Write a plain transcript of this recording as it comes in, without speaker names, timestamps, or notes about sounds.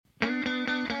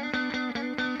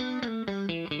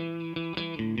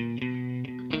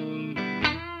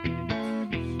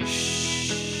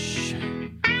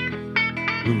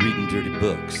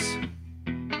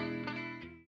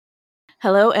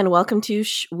Hello and welcome to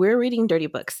We're Reading Dirty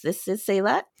Books. This is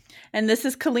Saylat. And this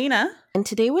is Kalina. And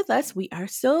today with us, we are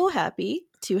so happy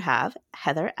to have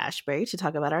Heather Ashbury to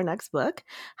talk about our next book.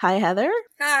 Hi, Heather.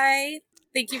 Hi.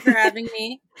 Thank you for having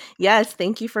me. Yes,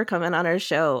 thank you for coming on our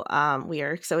show. We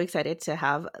are so excited to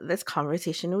have this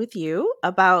conversation with you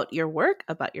about your work,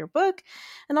 about your book,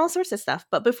 and all sorts of stuff.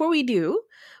 But before we do,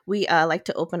 we like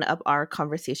to open up our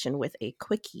conversation with a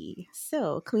quickie.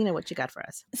 So, Kalina, what you got for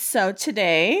us? So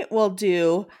today we'll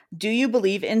Do You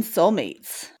Believe in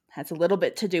Soulmates? Has a little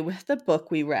bit to do with the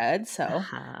book we read. So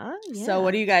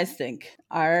what do you guys think?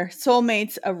 Are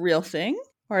soulmates a real thing?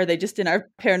 Or are they just in our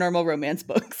paranormal romance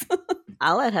books?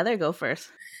 I'll let Heather go first.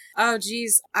 Oh,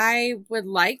 geez. I would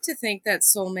like to think that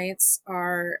soulmates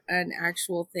are an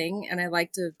actual thing, and I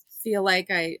like to feel like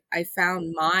I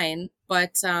found mine.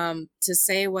 But to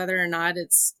say whether or not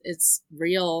it's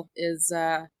real is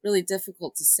really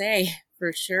difficult to say.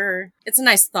 For sure. It's a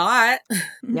nice thought.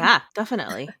 Yeah,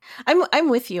 definitely. I'm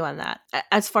with you on that.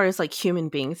 As far as like human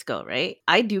beings go, right?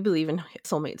 I do believe in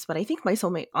soulmates, but I think my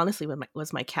soulmate honestly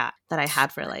was my cat that I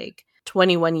had for like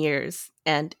 21 years,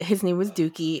 and his name was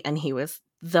Dookie, and he was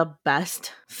the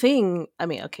best thing. I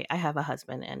mean, okay, I have a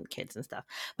husband and kids and stuff,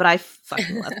 but I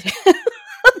fucking loved him.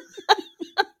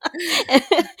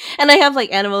 And I have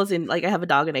like animals, and like I have a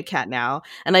dog and a cat now,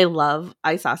 and I love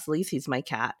Isosceles. He's my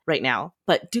cat right now.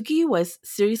 But Dookie was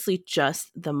seriously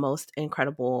just the most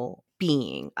incredible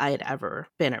being I had ever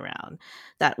been around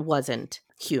that wasn't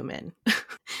human.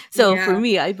 So for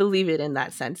me, I believe it in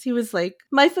that sense. He was like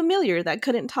my familiar that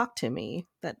couldn't talk to me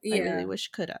that I really wish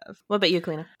could have. What about you,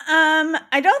 Kalina?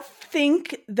 I don't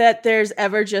think that there's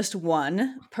ever just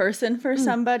one person for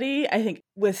somebody. I think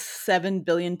with 7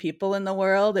 billion people in the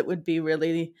world, it would be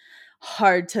really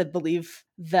hard to believe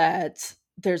that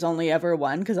there's only ever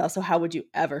one, because also how would you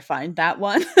ever find that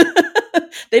one?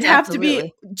 They'd have to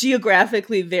be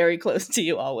geographically very close to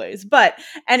you always. But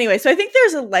anyway, so I think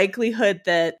there's a likelihood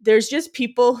that there's just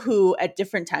people who at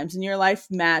different times in your life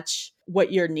match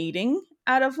what you're needing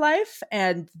out of life,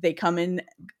 and they come in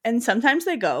and sometimes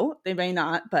they go. They may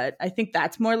not, but I think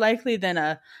that's more likely than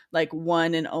a like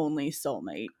one and only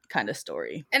soulmate kind of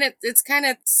story. And it's kind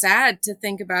of sad to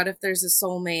think about if there's a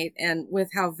soulmate, and with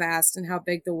how vast and how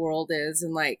big the world is,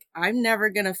 and like I'm never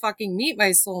gonna fucking meet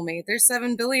my soulmate. There's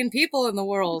 7 billion people in the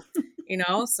world,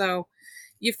 so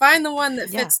you find the one that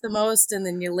fits the most, and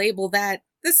then you label that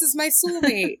this is my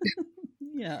soulmate.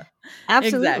 Yeah,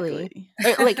 absolutely.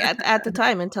 Exactly. Like at the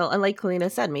time, until, and like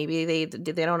Kalina said, maybe they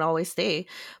don't always stay,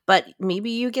 but maybe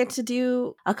you get to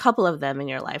do a couple of them in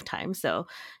your lifetime. So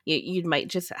you might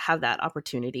just have that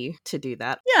opportunity to do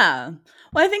that. Yeah.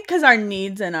 Well, I think because our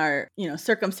needs and our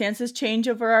circumstances change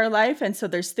over our life, and so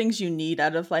there's things you need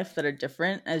out of life that are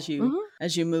different as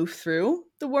you move through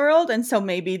the world. And so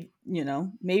maybe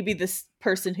this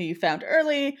person who you found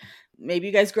early, maybe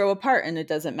you guys grow apart and it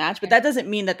doesn't match, but that doesn't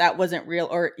mean that wasn't real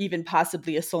or even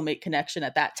possibly a soulmate connection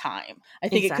at that time. I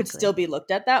think it could still be looked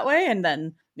at that way. And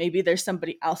then maybe there's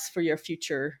somebody else for your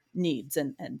future needs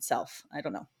and self. I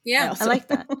don't know. Yeah. I like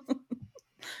that.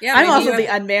 Yeah. I'm also the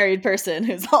unmarried person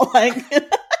who's all like,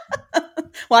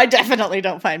 well, I definitely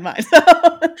don't find mine.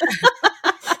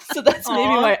 So that's maybe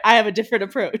why I have a different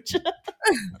approach.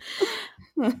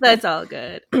 That's all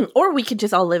good. Or we could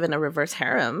just all live in a reverse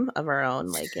harem of our own,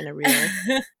 like in a real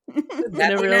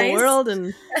real world,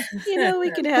 and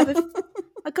we could have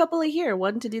a couple of here,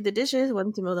 one to do the dishes,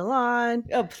 one to mow the lawn.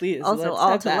 Oh, please. Also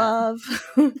all to love.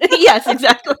 Yes,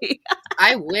 exactly.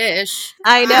 I wish.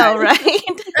 I know,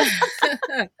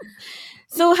 right?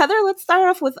 So, Heather, let's start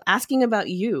off with asking about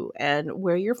you and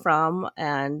where you're from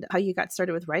and how you got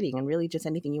started with writing, and really just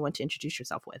anything you want to introduce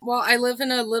yourself with. Well, I live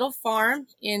in a little farm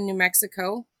in New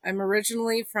Mexico. I'm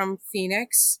originally from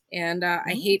Phoenix, and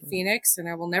I hate Phoenix, and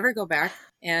I will never go back.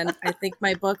 And I think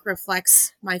my book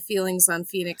reflects my feelings on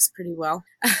Phoenix pretty well.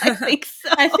 I think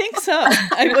so.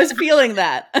 I was feeling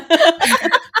that.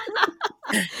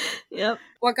 Yep.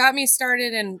 What got me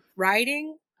started in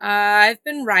writing? I've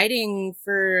been writing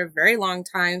for a very long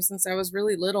time, since I was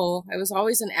really little. I was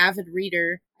always an avid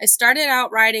reader. I started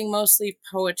out writing mostly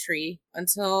poetry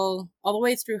until all the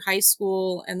way through high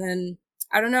school. And then,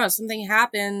 I don't know, something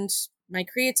happened. My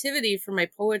creativity for my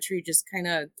poetry just kind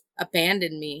of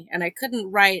abandoned me. And I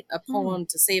couldn't write a poem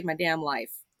to save my damn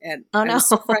life. And I was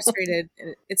so frustrated.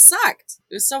 It sucked.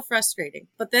 It was so frustrating.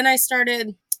 But then I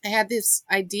started I had this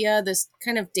idea, this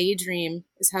kind of daydream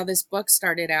is how this book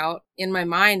started out in my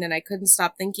mind, and I couldn't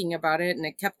stop thinking about it, and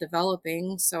it kept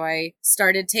developing. So I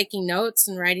started taking notes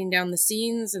and writing down the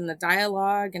scenes and the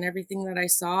dialogue and everything that I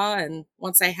saw. And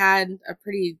once I had a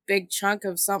pretty big chunk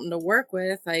of something to work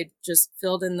with, I just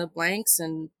filled in the blanks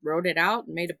and wrote it out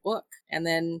and made a book. And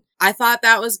then I thought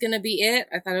that was going to be it.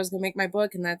 I thought I was going to make my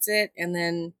book and that's it. And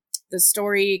then the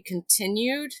story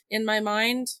continued in my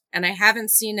mind, and I haven't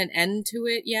seen an end to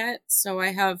it yet. So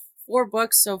I have 4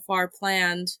 books so far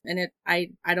planned, and I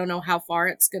don't know how far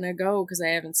it's going to go because I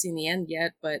haven't seen the end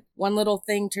yet, but one little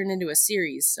thing turned into a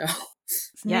series. So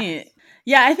yeah.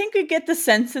 Yeah, I think we get the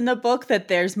sense in the book that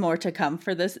there's more to come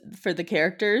for the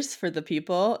characters, for the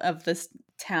people of this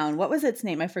town. What was its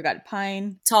name? I forgot.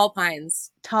 Tall Pines.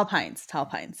 Tall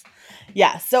Pines.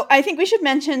 Yeah. So I think we should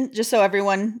mention, just so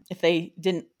everyone, if they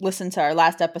didn't listen to our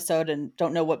last episode and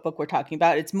don't know what book we're talking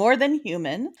about, it's More Than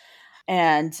Human.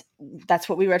 And that's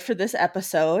what we read for this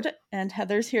episode. And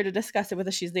Heather's here to discuss it with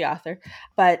us. She's the author.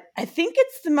 But I think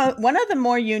it's one of the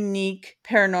more unique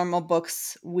paranormal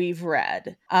books we've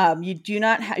read. You do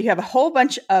not you have a whole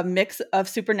bunch of mix of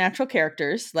supernatural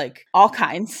characters, like all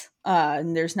kinds.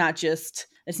 And it's not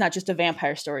just a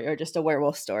vampire story or just a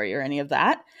werewolf story or any of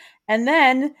that. And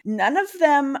then none of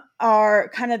them are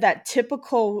kind of that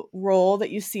typical role that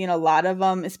you see in a lot of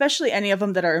them, especially any of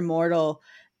them that are immortal,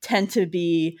 tend to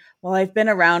be, well, I've been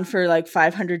around for like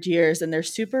 500 years and they're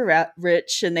super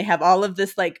rich and they have all of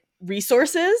this like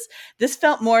resources. This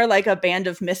felt more like a band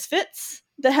of misfits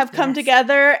that have come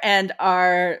together and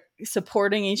are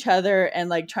supporting each other and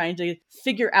like trying to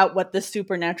figure out what the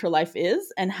supernatural life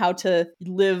is and how to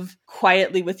live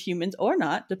quietly with humans or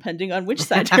not, depending on which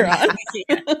side you're on.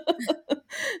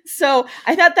 So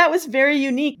I thought that was very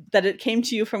unique that it came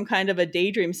to you from kind of a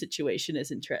daydream situation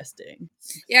is interesting.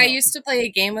 Yeah, I used to play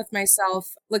a game with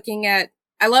myself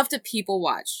I love to people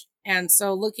watch. And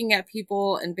so looking at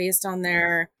people and based on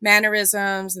their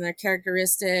mannerisms and their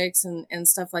characteristics and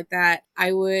stuff like that,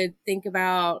 I would think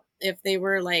about if they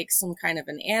were like some kind of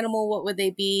an animal, what would they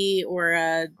be? Or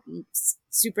a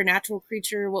supernatural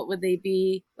creature, what would they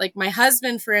be? Like my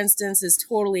husband, for instance, is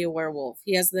totally a werewolf.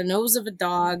 He has the nose of a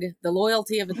dog, the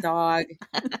loyalty of a dog.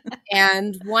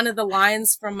 And one of the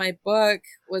lines from my book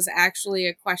was actually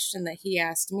a question that he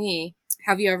asked me.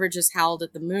 Have you ever just howled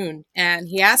at the moon? And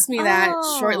he asked me that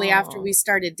shortly after we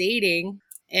started dating.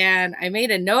 And I made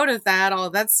a note of that. Oh,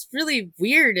 that's really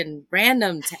weird and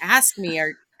random to ask me.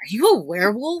 Are you a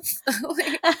werewolf?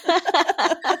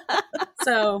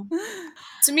 So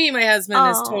to me, my husband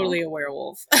is totally a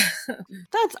werewolf.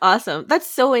 That's awesome. That's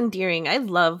so endearing. I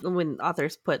love when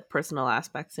authors put personal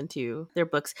aspects into their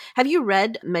books. Have you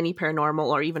read many paranormal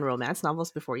or even romance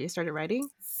novels before you started writing?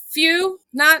 Few,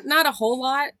 not a whole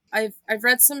lot. I've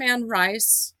read some Anne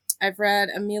Rice. I've read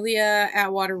Amelia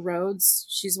Atwater Rhodes.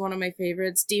 She's one of my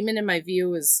favorites. Demon in My View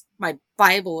was my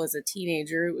Bible as a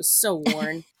teenager. It was so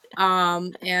worn.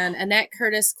 And Annette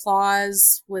Curtis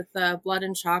Claus with Blood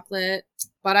and Chocolate.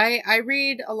 But I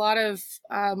read a lot of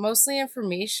mostly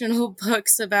informational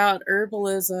books about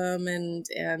herbalism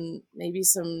and maybe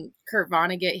some Kurt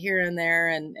Vonnegut here and there.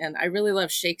 And I really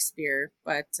love Shakespeare,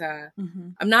 but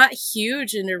I'm not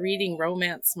huge into reading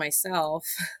romance myself.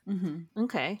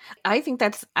 Okay. I think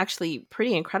that's actually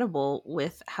pretty incredible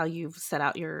with how you've set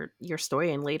out your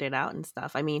story and laid it out and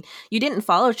stuff. I mean, you didn't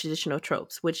follow traditional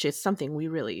tropes, which is something we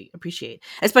really appreciate,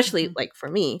 especially like for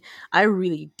me. I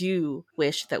really do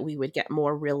wish that we would get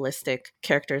more realistic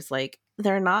characters. Like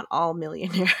they're not all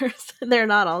millionaires. They're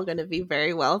not all going to be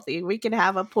very wealthy. We can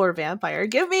have a poor vampire.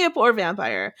 Give me a poor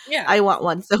vampire. Yeah. I want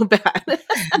one so bad.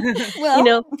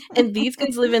 Well, and these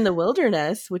guys live in the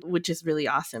wilderness, which is really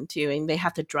awesome too. And they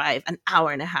have to drive an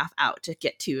hour and a half out to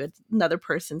get to another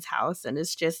person's house. And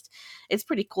it's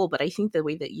pretty cool. But I think the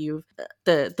way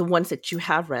that the ones that you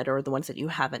have read or the ones that you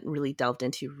haven't really delved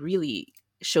into really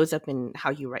shows up in how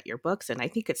you write your books. And I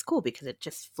think it's cool because it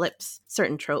just flips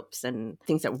certain tropes and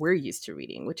things that we're used to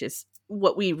reading, which is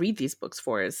what we read these books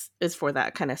for is for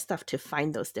that kind of stuff, to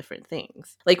find those different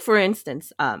things. Like for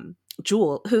instance,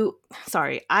 Jewel, who,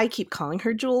 sorry, I keep calling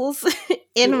her Jules.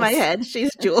 In my head,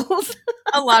 she's Jules.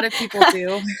 A lot of people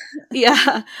do.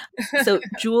 Yeah. So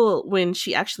Jewel, when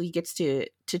she actually gets to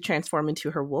transform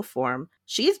into her wolf form,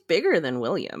 she's bigger than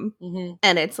William. Mm-hmm.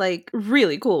 And it's like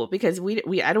really cool because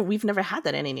we've never had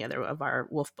that in any other of our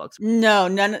wolf books. No,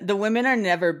 none. The women are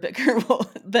never bigger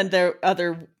than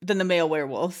the male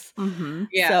werewolves. Mm-hmm.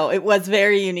 Yeah. So it was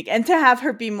very unique. And to have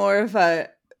her be more of a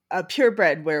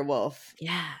purebred werewolf.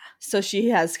 Yeah. So she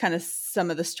has kind of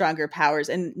some of the stronger powers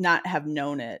and not have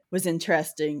known it was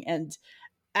interesting. And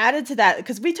added to that,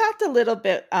 because we talked a little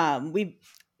bit,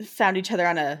 found each other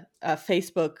on a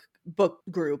Facebook book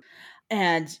group,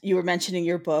 and you were mentioning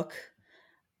your book.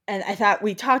 And I thought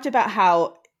we talked about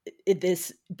how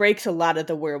this breaks a lot of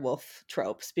the werewolf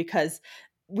tropes, because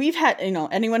we've had,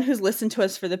 anyone who's listened to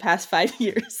us for the past 5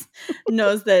 years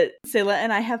knows that Selah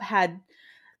and I have had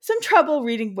some trouble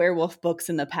reading werewolf books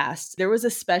in the past. There was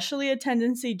especially a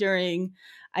tendency during,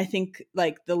 I think,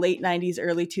 like the late 90s,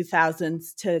 early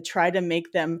 2000s to try to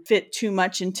make them fit too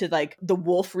much into like the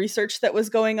wolf research that was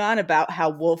going on about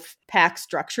how wolf pack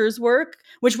structures work,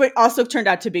 which also turned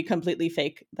out to be completely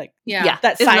fake. Like, Yeah,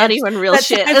 that it's science, not even real that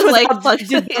shit. science It's was like all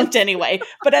debunked anyway.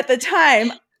 But at the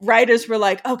time, writers were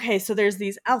like, okay, so there's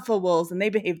these alpha wolves and they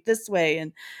behave this way,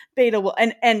 and beta wolf,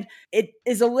 and it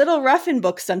is a little rough in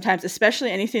books sometimes, especially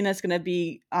anything that's going to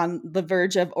be on the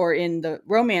verge of or in the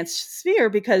romance sphere,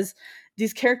 because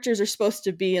these characters are supposed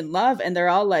to be in love and they're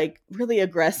all like really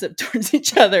aggressive towards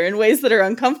each other in ways that are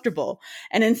uncomfortable.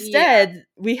 And instead,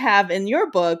 we have in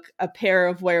your book a pair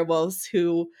of werewolves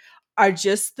who are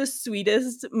just the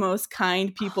sweetest, most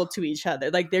kind people to each other.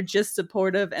 Like, they're just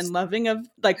supportive and loving of,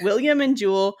 like, William and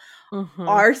Jewel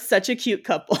are such a cute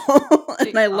couple.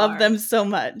 And I love them so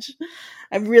much.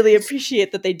 I really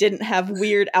appreciate that they didn't have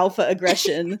weird alpha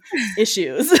aggression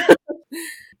issues.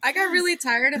 I got really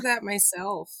tired of that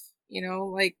myself.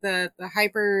 Like the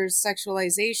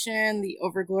hypersexualization, the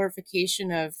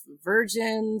overglorification of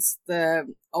virgins,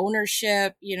 the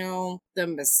ownership, the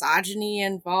misogyny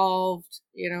involved,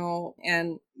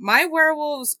 and my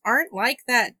werewolves aren't like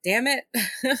that, damn it.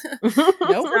 Nope.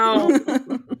 So,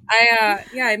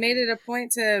 I made it a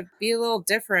point to be a little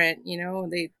different.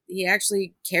 He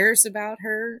actually cares about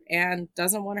her and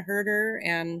doesn't want to hurt her,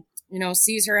 and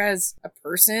sees her as a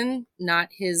person, not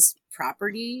his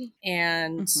property.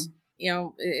 And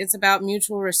it's about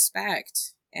mutual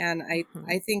respect. And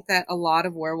I think that a lot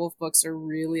of werewolf books are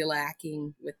really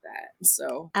lacking with that.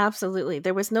 So absolutely,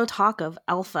 there was no talk of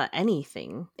alpha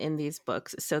anything in these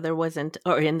books. So there wasn't,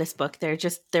 or in this book,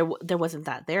 there wasn't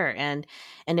that there. And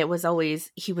it was always,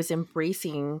 he was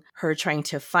embracing her, trying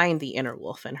to find the inner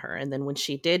wolf in her. And then when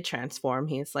she did transform,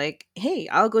 he's like, "Hey,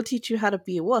 I'll go teach you how to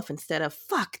be a wolf," instead of,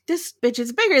 "Fuck, this bitch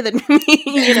is bigger than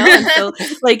me," And so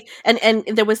like, and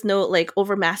there was no like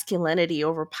over masculinity,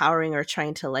 overpowering, or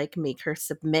trying to like make her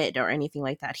submit or anything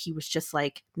like that. He was just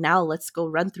like, "Now let's go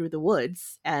run through the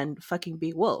woods and fucking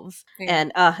be wolves." Yeah.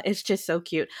 And it's just so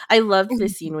cute. I loved the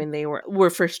scene when they were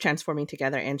first transforming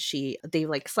together, and they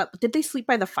like slept. Did they sleep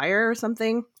by the fire or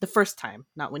something? The first time,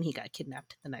 not when he got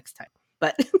kidnapped the next time.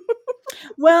 But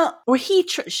well, or she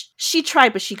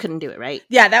tried, but she couldn't do it, right?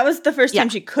 Yeah, that was the first time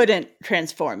she couldn't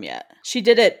transform yet. She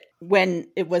did it when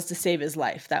it was to save his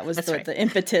life. That was the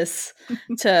impetus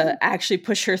to actually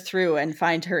push her through and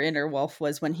find her inner wolf,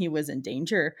 was when he was in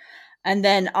danger. And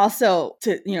then also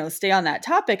to, stay on that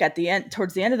topic, at the end,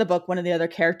 towards the end of the book, one of the other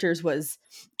characters was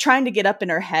trying to get up in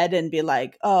her head and be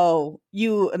like, "Oh,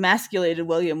 you emasculated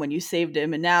William when you saved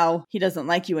him, and now he doesn't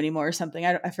like you anymore," or something.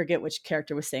 I forget which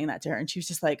character was saying that to her. And she was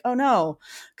just like, "Oh no."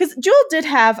 Because Jewel did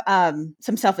have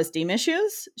some self-esteem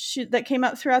issues that came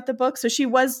up throughout the book. So she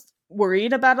was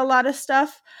worried about a lot of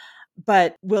stuff.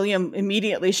 But William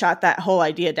immediately shot that whole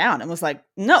idea down and was like,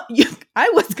 "No, I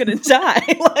was going to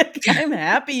die. Like, I'm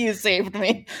happy you saved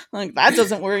me. Like, that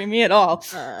doesn't worry me at all."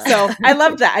 So I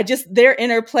love that. Their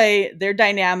interplay, their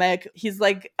dynamic. He's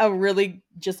like a really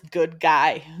just good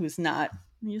guy he's not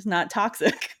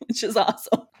toxic, which is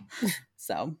awesome.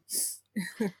 So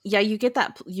yeah, you get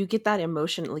that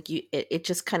emotion, like it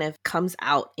just kind of comes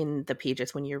out in the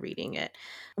pages when you're reading it.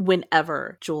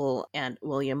 Whenever Jewel and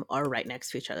William are right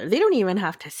next to each other, they don't even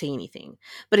have to say anything,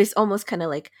 but it's almost kind of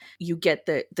like you get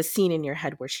the scene in your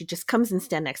head where she just comes and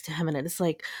stand next to him, and it's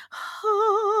like,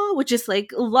 oh, which is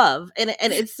like love. And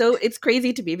it's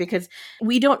crazy to me, because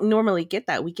we don't normally get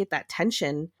that. We get that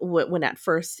tension when at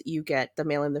first you get the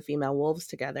male and the female wolves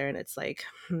together, and it's like,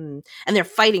 and they're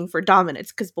fighting for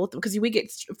dominance, because we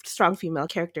get strong female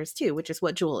characters too, which is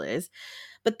what Jewel is.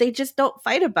 But they just don't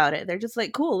fight about it. They're just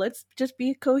like, "Cool, let's just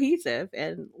be cohesive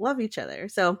and love each other."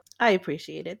 So I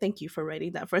appreciate it. Thank you for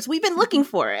writing that for us. We've been looking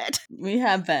for it. We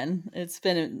have been. It's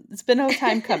been a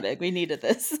time coming. We needed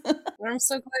this. I'm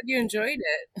so glad you enjoyed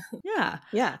it.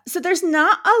 Yeah. So there's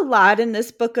not a lot in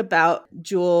this book about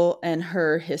Jewel and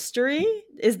her history.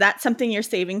 Is that something you're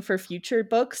saving for future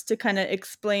books, to kind of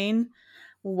explain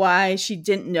why she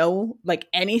didn't know like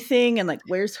anything, and like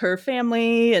where's her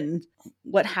family and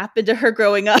what happened to her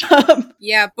growing up.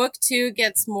 Yeah, book 2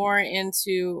 gets more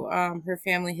into her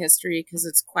family history because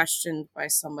it's questioned by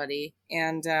somebody.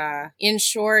 And in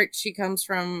short, she comes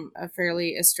from a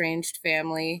fairly estranged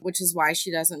family, which is why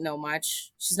she doesn't know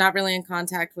much. She's not really in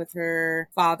contact with her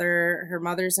father. Her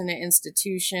mother's in an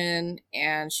institution,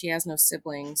 and she has no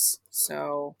siblings.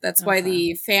 So that's why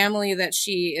the family that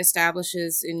she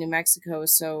establishes in New Mexico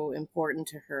is so important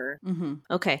to her. Mm-hmm.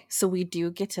 Okay, so we do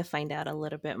get to find out a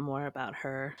little bit more about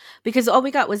her, because all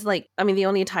we got was like, I mean, the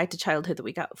only tie to childhood that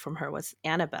we got from her was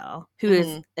Annabelle, who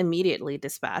is immediately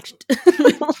dispatched.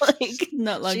 Like,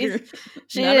 not longer.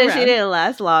 She didn't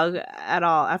last long at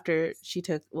all after she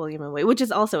took William away, which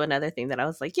is also another thing that I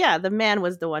was like, yeah, the man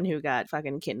was the one who got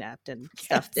fucking kidnapped and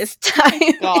stuff this time.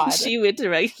 God. She went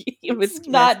to it was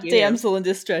not damsel in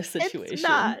distress situation. It's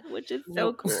not, which is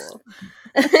so cool.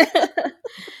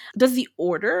 Does the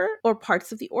Order or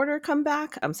parts of the Order come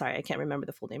back? I'm sorry, I can't remember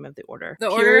the full name of the Order. The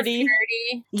Order of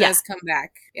Purity does come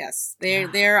back. Yes,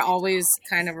 they're always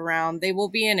kind of around. They will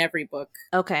be in every book.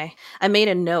 Okay, I made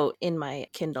a note in my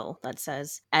Kindle that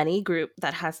says any group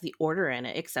that has the Order in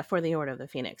it, except for the Order of the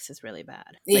Phoenix, is really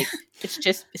bad. Like, it's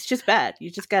just bad.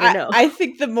 You just gotta know. I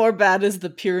think the more bad is the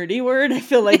purity word. I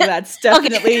feel like that's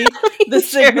definitely the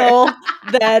signal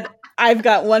that I've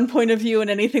got one point of view, and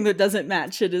anything that doesn't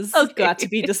match it is got to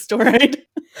be destroyed.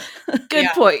 Good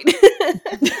point.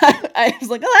 I was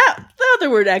like, oh, the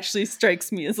other word actually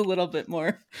strikes me as a little bit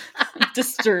more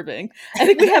disturbing. I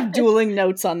think we have dueling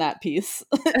notes on that piece.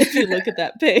 If you look at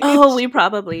that page. Oh, we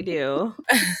probably do.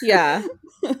 Yeah.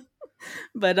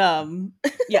 But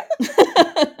yeah.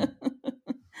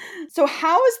 So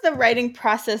how has the writing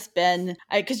process been?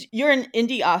 Because you're an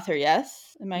indie author, yes?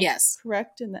 Am I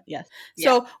correct in that? Yes.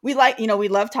 So we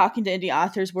love talking to indie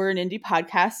authors. We're an indie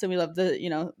podcast, so we love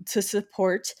to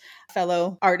support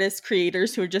fellow artists,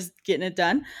 creators who are just getting it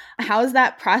done. How has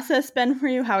that process been for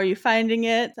you? How are you finding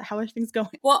it? How are things going?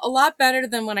 Well, a lot better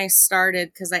than when I started,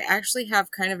 because I actually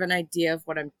have kind of an idea of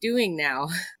what I'm doing now.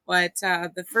 But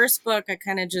the first book, I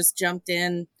kind of just jumped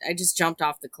in. I just jumped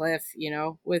off the cliff,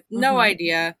 with no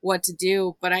idea what to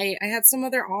do. But I had some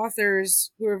other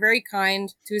authors who were very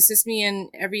kind to assist me in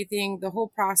everything, the whole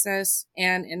process,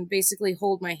 and basically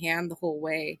hold my hand the whole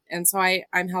way. And so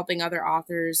I'm helping other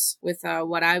authors with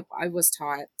what I was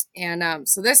taught. And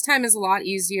so this time is a lot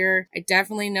easier. I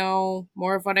definitely know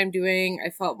more of what I'm doing. I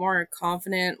felt more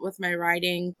confident with my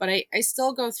writing, but I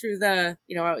still go through the,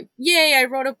 yay, I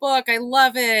wrote a book, I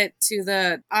love it, to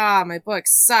the, my book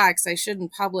sucks, I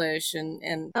shouldn't publish,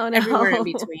 and everywhere in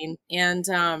between. And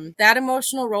that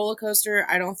emotional roller coaster,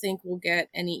 I don't think will get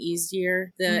any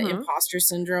easier. The imposter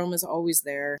syndrome is always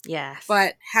there. Yes.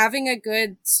 But having a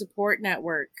good support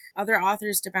network, other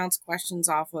authors to bounce questions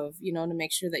off of, to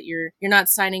make sure that you're not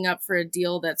signing up for a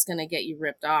deal that's going to get you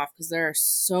ripped off, because there are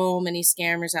so many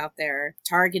scammers out there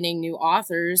targeting new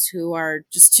authors who are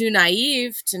just too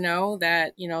naive to know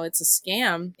that, it's a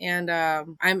scam. And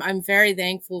I'm very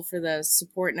thankful for the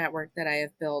support network that I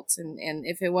have built. And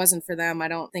if it wasn't for them, I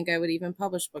don't think I would even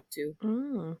publish book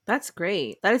 2. That's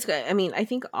great. That is good. I mean, I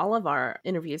think all of our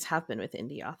interviews have been with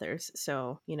indie authors.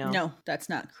 So, No, that's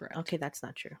not correct. Okay, that's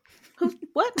not true.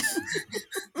 What?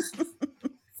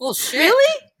 Full shit.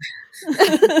 Really?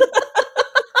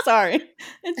 Sorry.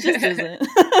 It just isn't.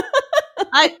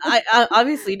 I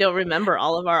obviously don't remember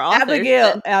all of our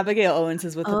authors. Abigail Owens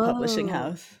is with the publishing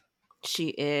house. She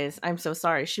is. I'm so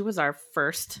sorry. She was our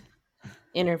first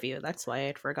interview. That's why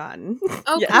I'd forgotten.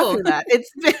 Oh, yeah, cool. After that,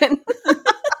 it's been...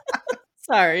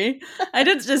 Sorry. I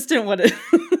just didn't want to...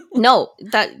 No,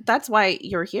 that's why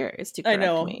you're here, is to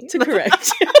correct me. To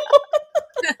correct you.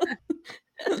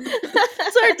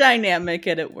 It's our dynamic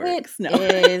and it works.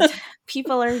 It is.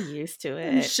 People are used to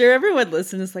it. I'm sure everyone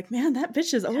listening is like, man, that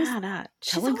bitch is always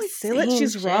she's always saying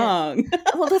she's shit. wrong.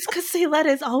 Well, that's because Ceylette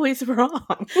is always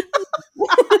wrong.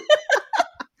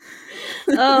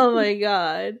 Oh my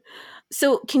God.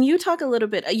 So can you talk a little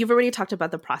bit, you've already talked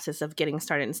about the process of getting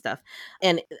started and stuff,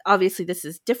 and obviously this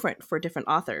is different for different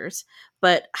authors,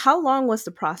 but how long was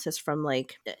the process from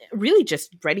like really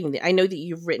just writing I know that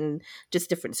you've written just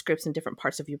different scripts in different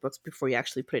parts of your books before you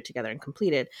actually put it together and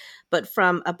complete it, but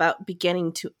from about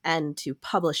beginning to end to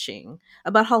publishing,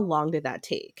 about how long did that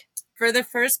take? For the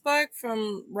first book,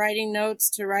 from writing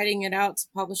notes to writing it out to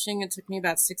publishing, it took me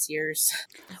about 6 years.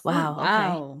 Wow.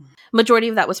 Okay. Majority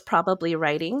of that was probably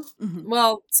writing? Mm-hmm.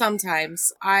 Well,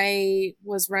 sometimes. I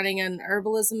was running an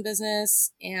herbalism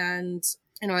business, and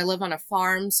I live on a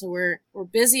farm, so we're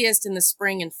busiest in the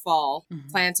spring and fall,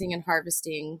 planting and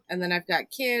harvesting. And then I've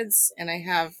got kids, and I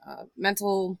have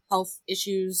mental health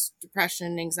issues,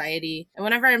 depression, anxiety. And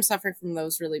whenever I'm suffering from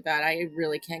those really bad, I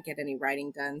really can't get any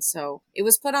writing done. So it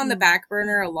was put on the back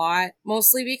burner a lot,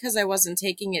 mostly because I wasn't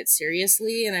taking it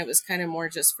seriously, and it was kind of more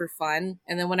just for fun.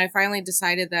 And then when I finally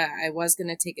decided that I was going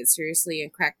to take it seriously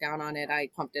and crack down on it, I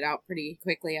pumped it out pretty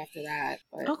quickly after that.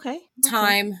 But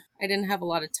time. I didn't have a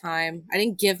lot of time. I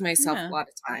didn't give myself a lot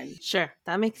of time. Sure.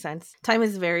 That makes sense. Time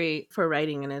is very, for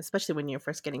writing, and especially when you're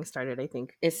first getting started, I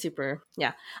think is super.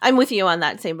 Yeah. I'm with you on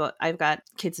that same boat. I've got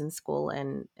kids in school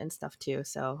and stuff too.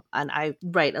 So, and I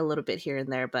write a little bit here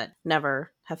and there, but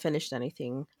never have finished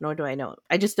anything, nor do I know.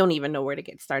 I just don't even know where to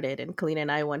get started. And Kalina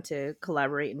and I want to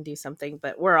collaborate and do something,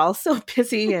 but we're all so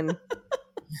busy, and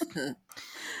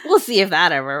we'll see if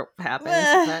that ever happens.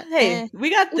 But, hey,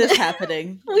 we got this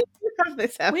happening.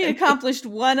 We accomplished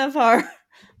one of our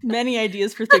many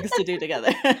ideas for things to do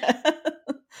together.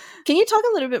 Can you talk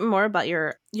a little bit more about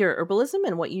your herbalism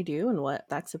and what you do and what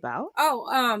that's about?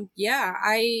 Yeah.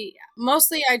 I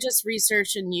just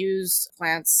research and use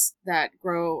plants that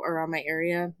grow around my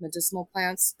area, medicinal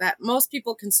plants that most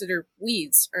people consider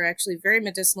weeds are actually very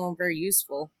medicinal and very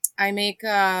useful. I make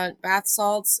bath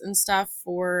salts and stuff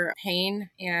for pain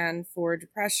and for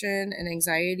depression and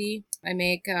anxiety. I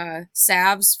make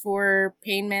salves for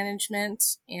pain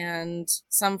management and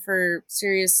some for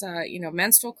serious,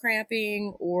 menstrual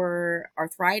cramping or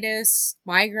arthritis,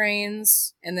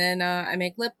 migraines. And then I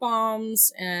make lip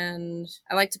balms, and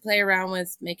I like to play around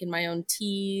with making my own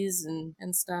teas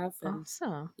and stuff. And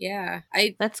awesome. Yeah.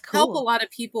 That's cool. Help a lot of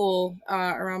people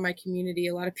around my community.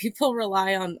 A lot of people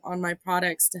rely on my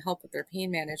products to help with their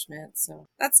pain management. So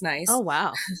that's nice. Oh,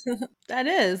 wow.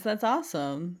 That's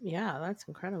awesome. Yeah, that's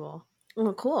incredible.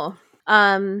 Oh, cool.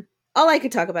 All I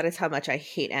could talk about is how much I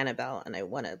hate Annabelle, and I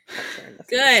want to punch her in the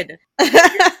face. Good.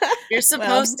 You're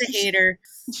supposed to hate her.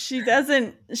 She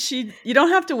doesn't. You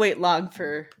don't have to wait long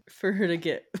for her to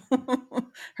get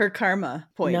her karma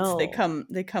points. No.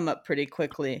 They come up pretty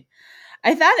quickly.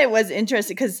 I thought it was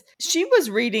interesting because she was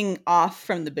reading off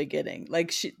from the beginning.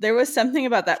 Like there was something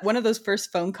about that one of those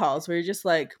first phone calls where you're just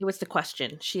like, it was the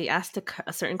question. She asked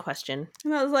a certain question,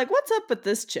 and I was like, "What's up with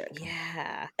this chick?"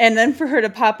 Yeah, and then for her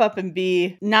to pop up and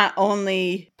be not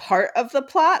only part of the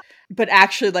plot, but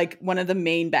actually like one of the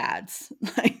main bads.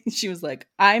 Like she was like,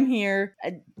 "I'm here,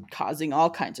 causing all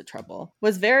kinds of trouble."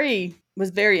 Was very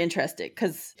interesting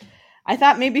because I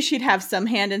thought maybe she'd have some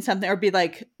hand in something, or be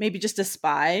like maybe just a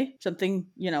spy, something,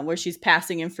 where she's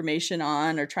passing information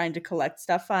on or trying to collect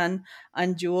stuff on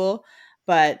Jewel.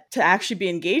 But to actually be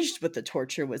engaged with the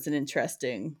torture was an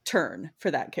interesting turn for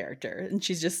that character. And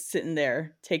she's just sitting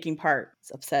there taking part.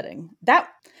 It's upsetting.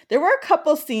 There were a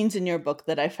couple scenes in your book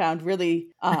that I found really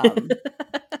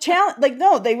they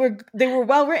were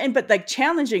well written, but like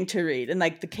challenging to read. And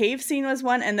like the cave scene was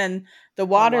one, and then the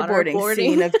waterboarding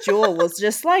scene of Jewel was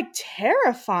just like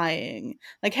terrifying.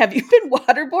 Like, have you been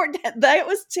waterboarded? That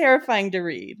was terrifying to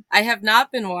read. I have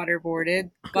not been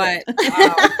waterboarded, but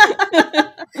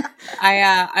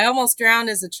I almost drowned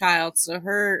as a child. So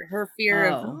her fear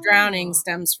of drowning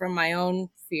stems from my own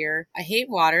fear. I hate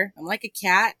water. I'm like a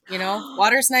cat,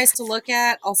 water's nice to look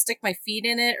at. I'll stick my feet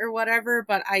in it or whatever,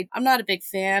 but I'm not a big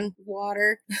fan of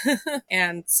water.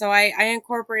 And so I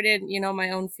incorporated, my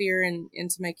own fear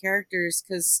into my characters,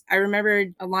 because I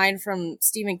remembered a line from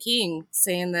Stephen King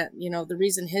saying that, the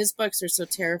reason his books are so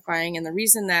terrifying and the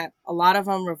reason that a lot of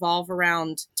them revolve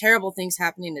around terrible things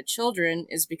happening to children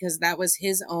is because that was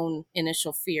his own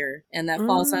initial fear. And that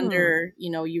falls under,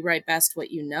 you write best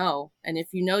what you know. And if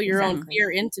you know your own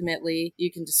fear intimately,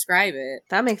 you can describe it.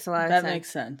 That makes a lot of sense. That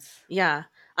makes sense. Yeah.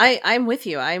 I'm with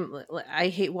you. I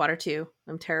hate water too.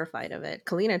 I'm terrified of it.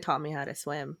 Kalina taught me how to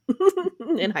swim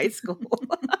in high school.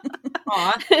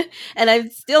 And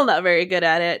I'm still not very good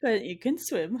at it. But you can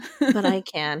swim. But I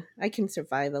can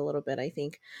survive a little bit, I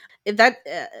think. That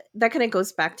kind of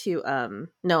goes back to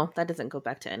no, that doesn't go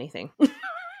back to anything.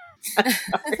 I'm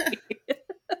sorry.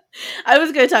 I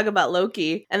was going to talk about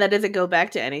Loki, and that doesn't go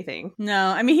back to anything. No,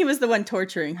 I mean, he was the one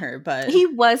torturing her, but... He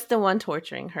was the one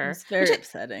torturing her. It's very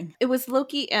upsetting. It was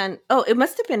Loki and... Oh, it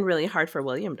must have been really hard for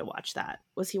William to watch that.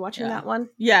 Was he watching that one?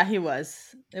 Yeah, he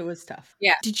was. It was tough.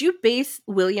 Yeah. Did you base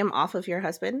William off of your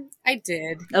husband? I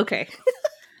did. Okay.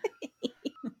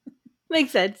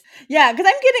 Makes sense. Yeah, because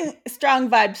I'm getting strong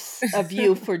vibes of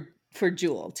you for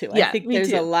Jewel too. Yeah, I think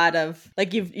there's a lot of,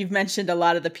 like, you've mentioned a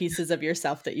lot of the pieces of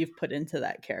yourself that you've put into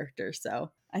that character.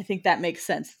 So I think that makes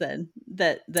sense then.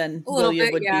 Then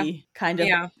William would be kind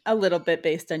of a little bit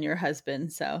based on your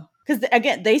husband. So because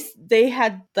again, they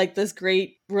had like this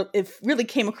great, it really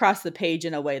came across the page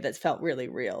in a way that felt really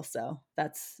real. So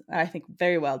that's, I think,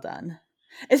 very well done.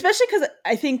 Especially because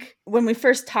I think when we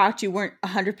first talked, you weren't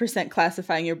 100%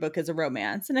 classifying your book as a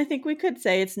romance. And I think we could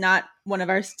say it's not one of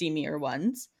our steamier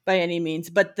ones by any means.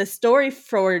 But the story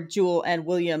for Jewel and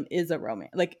William is a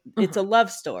romance. Like, it's a love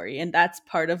story. And that's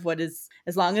part of what is,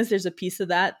 as long as there's a piece of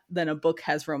that, then a book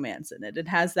has romance in it. It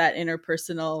has that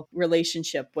interpersonal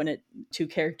relationship when two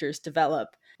characters develop.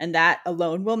 And that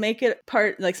alone will make it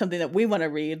part, like, something that we want to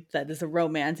read that is a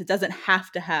romance. It doesn't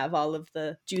have to have all of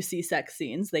the juicy sex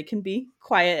scenes. They can be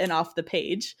quiet and off the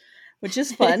page, which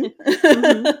is fun.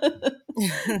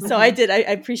 So I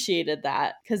appreciated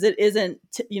that, because it isn't,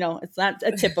 it's not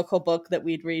a typical book that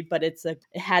we'd read, but it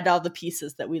had all the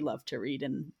pieces that we love to read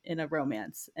in a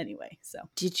romance anyway. So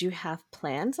did you have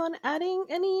plans on adding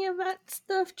any of that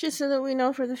stuff, just so that we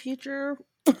know for the future?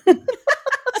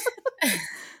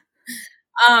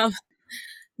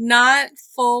 Not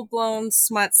full-blown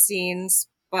smut scenes,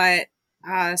 but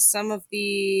some of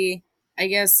the, I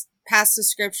guess, past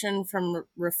description from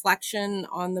reflection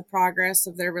on the progress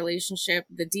of their relationship.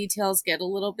 The details get a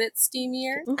little bit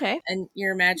steamier. Okay. And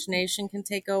your imagination can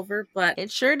take over, but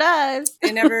it sure does.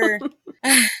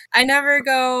 I never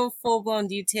go full-blown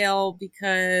detail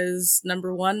because,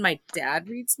 number one, my dad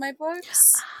reads my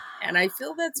books. And I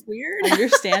feel that's weird.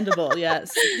 Understandable,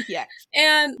 yes. Yeah.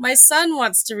 And my son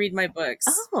wants to read my books,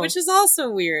 which is also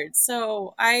weird.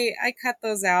 So I cut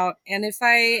those out. And if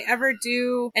I ever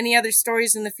do any other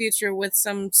stories in the future with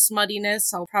some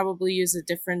smuttiness, I'll probably use a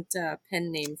different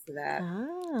pen name for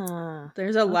that.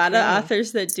 There's a lot of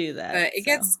authors that do that. But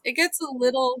it gets a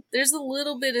little, there's a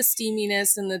little bit of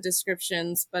steaminess in the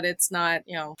descriptions, but it's not,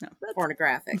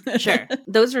 pornographic. Sure.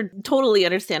 Those are totally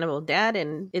understandable. Dad,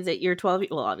 and is it your 12?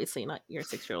 Well, obviously not, your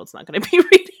 6-year-old's not going to be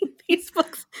reading these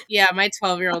books. Yeah, my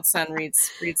 12-year-old son reads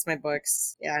my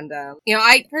books. And,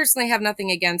 I personally have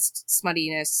nothing against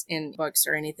smuttiness in books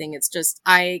or anything. It's just,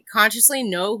 I consciously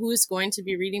know who's going to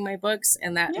be reading my books,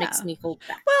 and that makes me hold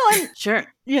back. Well, sure.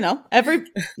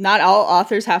 Not all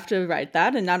authors have to write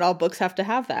that, and not all books have to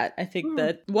have that. I think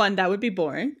that that would be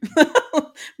boring.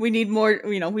 We need more,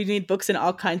 we need books in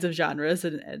all kinds of genres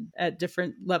and at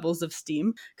different levels of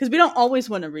steam, because we don't always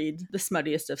want to read the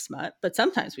smuttiest of smut, but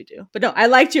sometimes we do. But no, I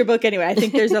liked your book anyway. I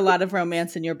think there's a lot of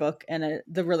romance in your book, and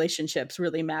the relationships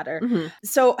really matter.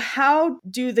 So how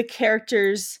do the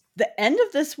characters, the end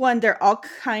of this one, they're all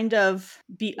kind of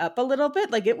beat up a little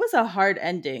bit. Like, it was a hard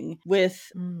ending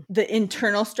with the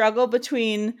internal struggle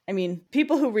between,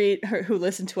 people who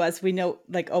listen to us, we know,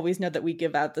 always know that we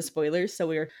give out the spoilers. So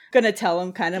we're going to tell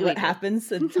them kind of what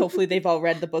happens, and hopefully they've all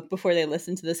read the book before they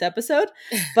listen to this episode.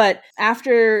 But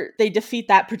after they defeat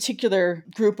that particular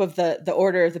group of the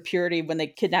Order of the Purity, when they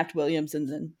kidnapped Williams and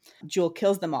then Jewel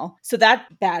kills them all. So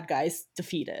that bad guy's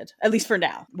defeated, at least for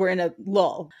now. We're in a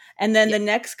lull. And then the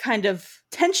next kind of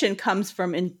tension comes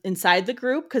from inside the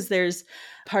group, because there's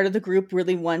part of the group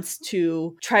really wants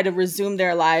to try to resume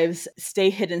their lives, stay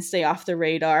hidden, stay off the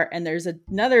radar. And there's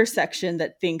another section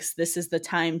that thinks this is the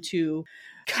time to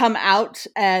come out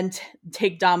and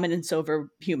take dominance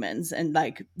over humans and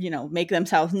make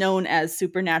themselves known as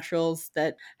supernaturals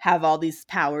that have all these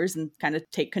powers and kind of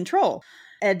take control.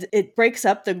 And it breaks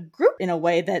up the group in a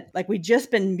way that, we've just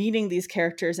been meeting these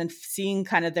characters and seeing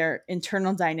kind of their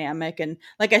internal dynamic. And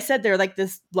like I said, they're like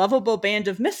this lovable band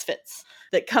of misfits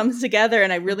that comes together.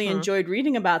 And I really enjoyed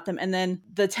reading about them. And then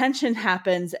the tension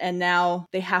happens, and now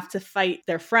they have to fight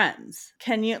their friends.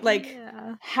 Can you,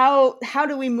 how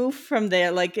do we move from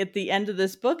there? Like, at the end of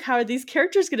this book, how are these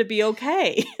characters going to be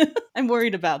okay? I'm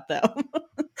worried about them.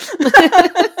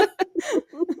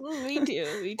 We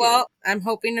do. Well, I'm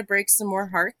hoping to break some more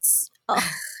hearts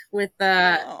with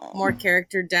more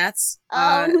character deaths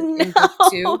in book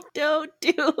 2. Don't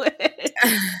do it.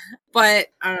 But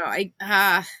I don't know.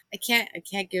 I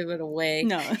can't give it away.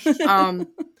 No.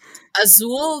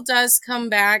 Azul does come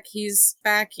back. He's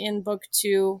back in book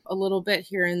 2 a little bit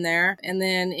here and there. And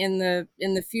then in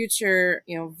the future,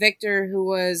 Victor, who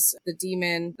was the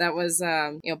demon that was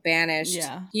banished,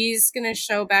 he's gonna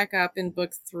show back up in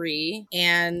book 3.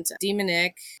 And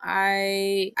Demonic,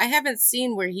 I haven't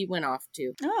seen where he went off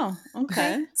to. Oh,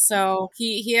 okay. So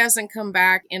he hasn't come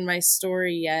back in my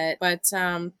story yet. But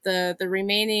the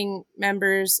remaining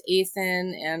members,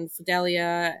 Ethan and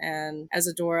Fidelia and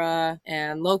Isadora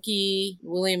and Loki,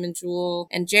 William and Jewel,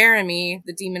 and Jeremy,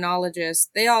 the demonologist,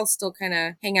 they all still kind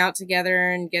of hang out together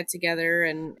and get together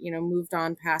and, moved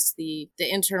on past the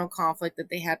internal conflict that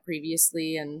they had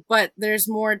previously. But there's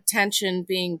more tension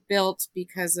being built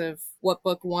because of what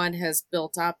book one has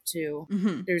built up to.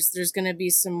 Mm-hmm. There's going to be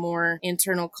some more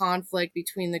internal conflict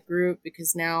between the group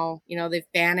because now, they've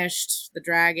banished the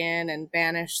dragon and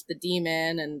banished the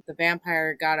demon, and the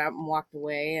vampire got up and walked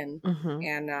away. And,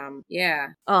 yeah.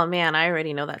 Oh man, I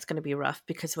already know that's going to be rough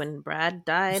because when Brad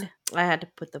died, I had to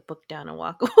put the book down and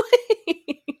walk away.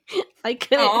 I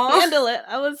couldn't handle it.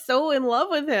 I was so in love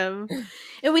with him.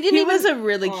 And we didn't He was a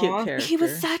really cute character. He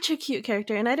was such a cute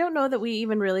character. And I don't know that we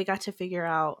even really got to figure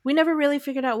out. We never really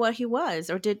figured out what he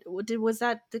was. Or was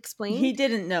that explained? He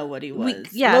didn't know what he was.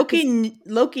 Yeah.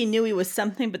 Loki knew he was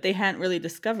something, but they hadn't really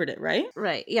discovered it, right?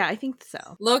 Right. Yeah, I think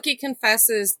so. Loki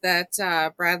confesses that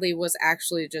Bradley was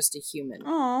actually just a human.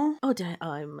 Oh,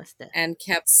 I missed it. And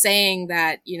kept saying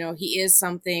that, he is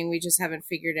something, we just haven't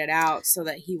figured it out, so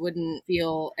that he wouldn't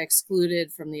feel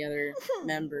excluded from the other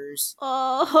members.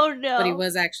 Oh no. But he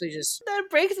was actually just... That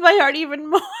breaks my heart even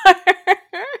more.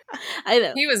 I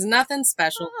know. He was nothing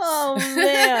special. Oh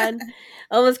man.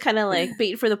 Almost kind of like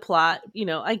bait for the plot.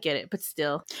 I get it, but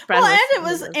still. And it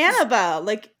was Annabelle.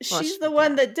 She's the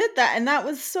one that did that, and that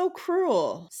was so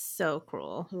cruel. So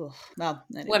cruel. Ugh. Well,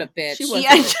 anyway. What a bitch. She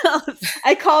was.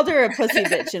 I called her a pussy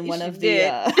bitch in one of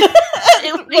the...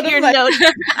 your notes.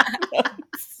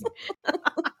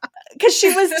 Because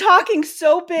she was talking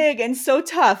so big and so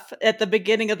tough at the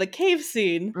beginning of the cave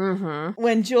scene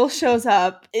when Jewel shows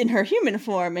up in her human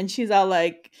form, and she's all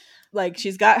like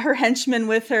she's got her henchmen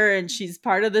with her, and she's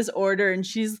part of this order, and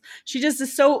she just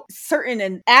is so certain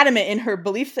and adamant in her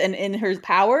belief and in her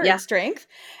power and strength.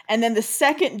 And then the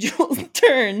second Jewel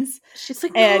turns, she's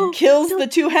like, and kills the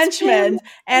two henchmen.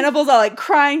 Annabelle's all like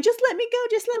crying, just let me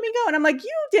go. And I'm like,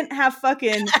 you didn't have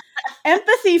fucking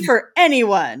empathy for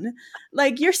anyone.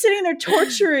 You're sitting there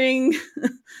torturing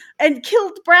and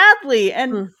killed Bradley,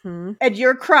 and and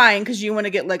you're crying because you want to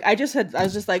get I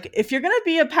was just like, if you're gonna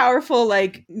be a powerful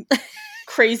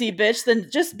crazy bitch, then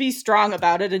just be strong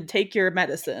about it and take your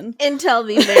medicine until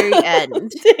the very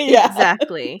end.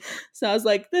 Exactly. So I was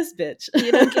like, this bitch.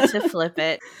 You don't get to flip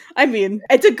it. I mean,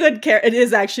 it's a good character. It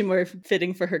is actually more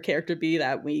fitting for her character to be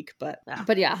that weak, but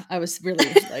yeah, I was really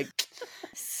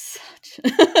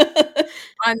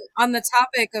On the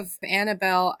topic of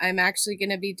Annabelle, I'm actually going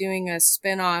to be doing a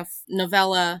spin-off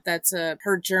novella that's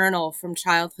her journal from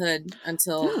childhood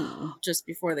until just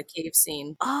before the cave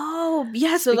scene. Oh,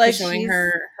 yeah. So showing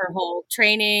her whole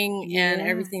training and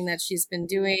everything that she's been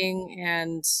doing.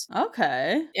 And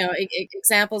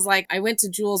examples like, I went to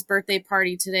Jewel's birthday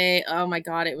party today. Oh my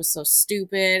God, it was so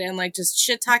stupid. And just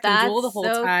shit talking Jewel the whole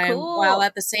time, while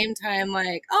at the same time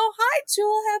oh, hi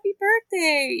Jewel, happy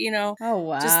birthday. Oh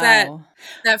wow. Just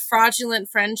that fraudulent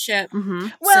friendship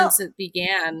since it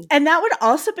began. And that would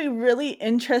also be really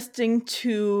interesting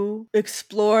to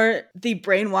explore the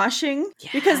brainwashing,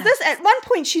 because at one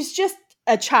point she's just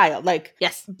a child,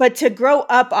 yes, but to grow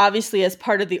up obviously as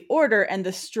part of the order, and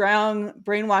the strong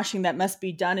brainwashing that must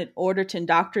be done in order to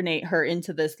indoctrinate her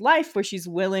into this life where she's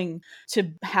willing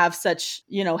to have such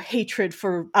hatred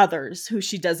for others who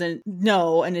she doesn't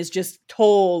know and is just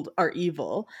told are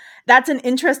evil. That's an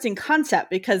interesting concept,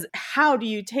 because how do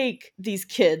you take these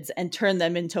kids and turn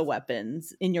them into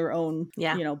weapons in your own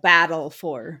battle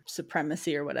for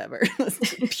supremacy or whatever?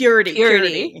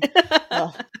 purity.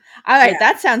 Oh. All right,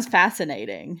 that sounds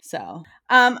fascinating. So,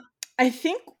 I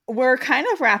think we're kind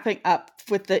of wrapping up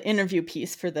with the interview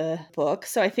piece for the book.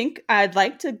 So I think I'd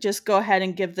like to just go ahead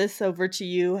and give this over to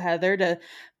you, Heather, to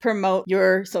promote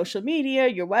your social media,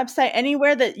 your website,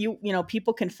 anywhere that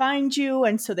people can find you,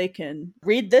 and so they can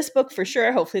read this book for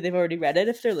sure. Hopefully they've already read it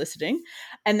if they're listening,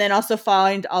 and then also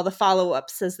find all the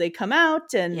follow-ups as they come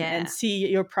out and see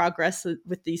your progress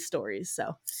with these stories.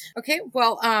 So okay,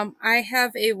 well, I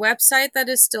have a website that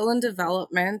is still in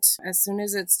development. As soon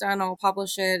as it's done, I'll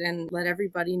publish it and let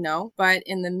everybody know. But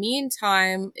in the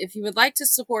meantime, if you would like to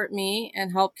support me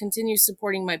and help continue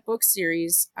supporting my book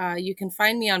series, you can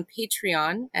find me on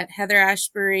Patreon at Heather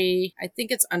Ashbury. I think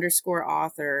it's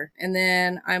 _author. And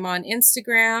then I'm on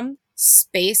Instagram,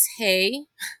 Space Hay,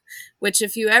 which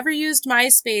if you ever used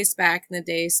MySpace back in the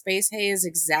day, Space Hay is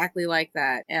exactly like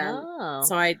that. And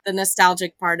so the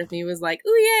nostalgic part of me was like,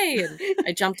 ooh, yay. And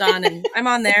I jumped on and I'm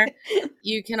on there.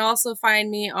 You can also find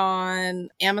me on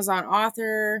Amazon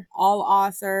Author, All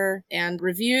Author, and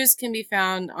reviews can be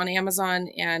found on Amazon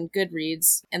and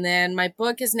Goodreads. And then my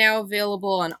book is now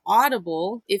available on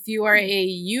Audible. If you are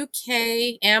a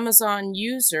UK Amazon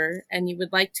user and you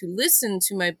would like to listen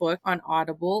to my book on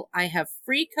Audible, I have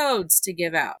free codes to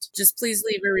give out. Just please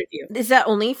leave a review. Is that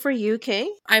only for UK?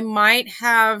 I might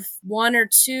have one or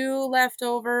two left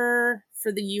over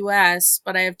for the US,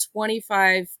 but I have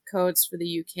 25 codes for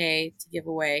the UK to give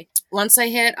away. Once I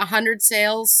hit 100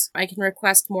 sales, I can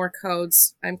request more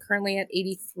codes. I'm currently at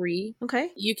 83.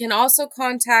 Okay. You can also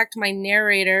contact my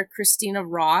narrator, Christina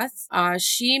Roth.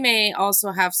 She may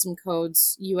also have some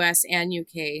codes, US and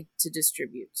UK, to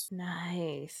distribute.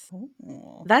 Nice.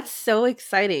 Ooh. That's so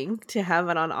exciting to have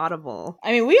it on Audible.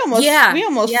 I mean, we almost Yeah.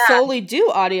 solely do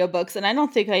audiobooks, and I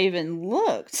don't think I even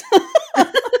looked.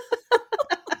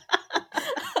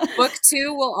 Book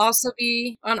 2 will also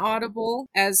be on Audible.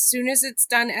 As soon as it's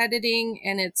done editing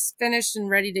and it's finished and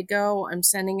ready to go, I'm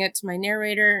sending it to my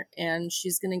narrator and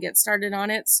she's going to get started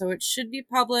on it. So it should be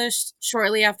published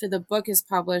shortly after the book is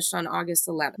published on August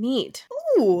 11th. Neat.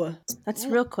 Ooh, That's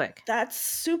real quick. that's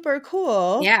super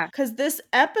cool. Yeah. Because this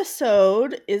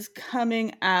episode is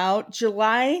coming out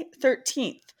July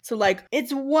 13th. So, like,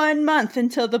 it's 1 month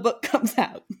until the book comes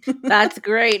out. That's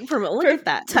great. Look at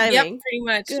that timing. Yep, pretty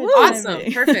much. Good Awesome.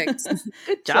 timing. Perfect.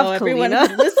 Good job, So everyone Kalina.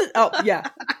 can listen. Oh, yeah.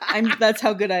 That's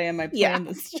how good I am. I plan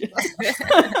this shit.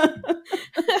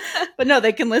 But no,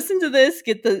 they can listen to this,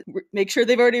 make sure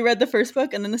they've already read the first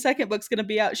book, and then the second book's going to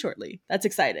be out shortly. That's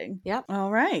exciting. Yep.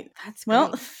 All right. That's Well,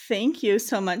 great. thank you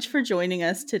so much for joining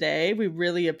us today. We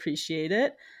really appreciate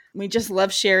it. We just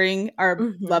love sharing our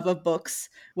Mhm. love of books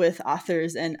with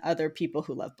authors and other people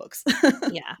who love books.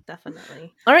 Yeah,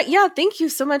 definitely. All right. Yeah. Thank you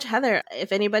so much, Heather.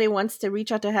 If anybody wants to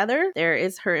reach out to Heather, there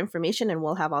is her information, and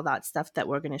we'll have all that stuff that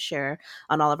we're going to share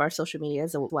on all of our social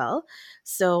medias as well.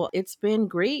 So it's been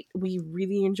great. We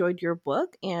really enjoyed your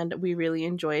book, and we really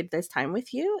enjoyed this time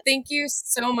with you. Thank you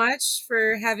so much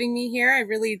for having me here.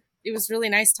 It was really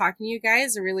nice talking to you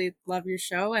guys. I really love your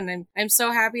show, and I'm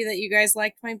so happy that you guys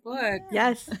liked my book.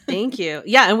 Yes. Thank you.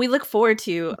 Yeah. And we look forward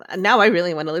to, now I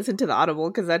really want to listen to the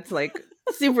Audible because that's like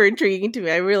super intriguing to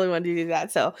me. I really want to do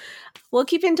that. So we'll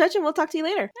keep in touch and we'll talk to you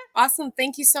later. Awesome.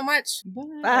 Thank you so much.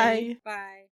 Bye.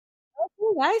 Bye.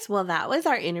 Okay, guys. Well, that was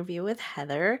our interview with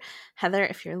Heather. Heather,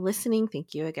 if you're listening,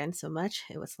 thank you again so much.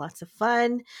 It was lots of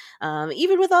fun.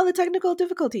 Even with all the technical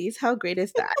difficulties, how great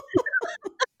is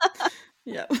that?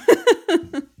 Yeah.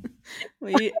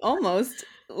 We almost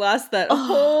lost that Oh.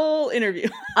 whole interview.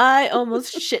 I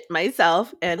almost shit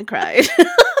myself and cried.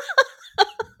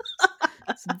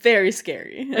 It's very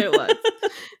scary. It was.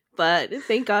 But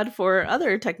thank God for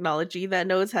other technology that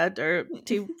knows how to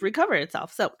recover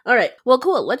itself. So, all right. Well,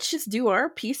 cool. Let's just do our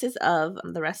pieces of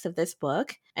the rest of this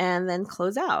book and then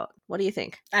close out. What do you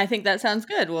think? I think that sounds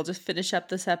good. We'll just finish up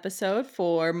this episode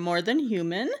for More Than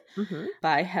Human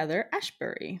by Heather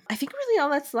Ashbury. I think really all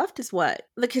that's left is what?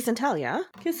 The kiss and tell, yeah?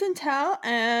 Kiss and tell,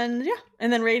 and yeah,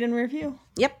 and then rate and review.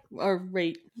 Yep. Or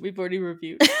rate. We've already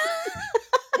reviewed.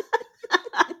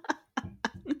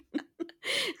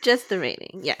 Just the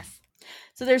rating, yes.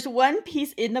 So there's one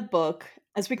piece in the book,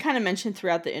 as we kind of mentioned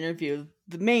throughout the interview,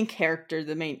 the main character,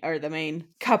 the main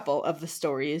couple of the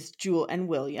story is Jewel and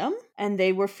William. And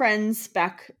they were friends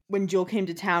back when Jewel came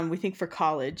to town, we think for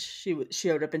college. She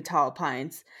showed up in Tall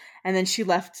Pines. And then she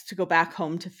left to go back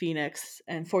home to Phoenix.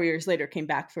 And 4 years later came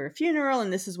back for a funeral.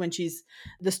 And this is when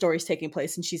the story's taking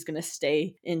place and she's going to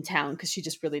stay in town because she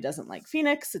just really doesn't like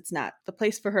Phoenix. It's not the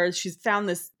place for her. She's found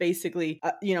this basically,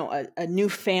 a new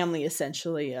family,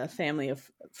 essentially, a family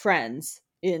of friends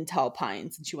in Tall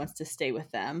Pines, and she wants to stay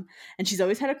with them. And she's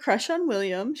always had a crush on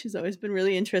William. She's always been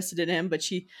really interested in him, but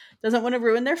she doesn't want to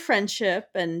ruin their friendship.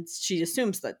 And she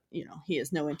assumes that, he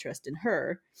has no interest in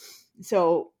her.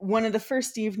 So one of the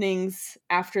first evenings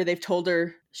after they've told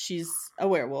her she's a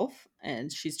werewolf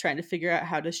and she's trying to figure out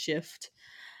how to shift,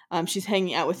 she's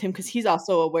hanging out with him because he's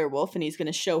also a werewolf and he's going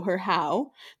to show her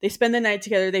how. They spend the night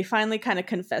together. They finally kind of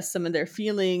confess some of their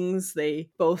feelings. They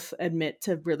both admit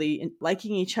to really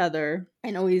liking each other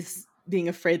and always being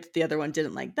afraid that the other one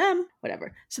didn't like them,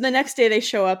 whatever. So the next day they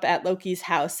show up at Loki's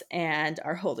house and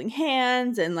are holding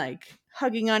hands and like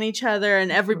hugging on each other,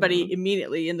 and everybody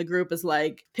immediately in the group is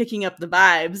like picking up the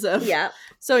vibes of,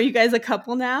 so you guys a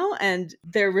couple now? And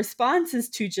their response is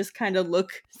to just kind of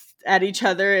look at each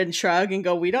other and shrug and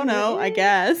go, we don't know, I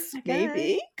guess.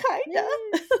 Maybe, kind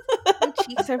of. My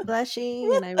cheeks are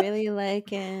blushing and I really like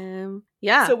him.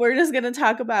 Yeah. So we're just going to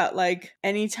talk about like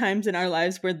any times in our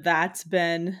lives where that's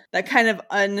been that kind of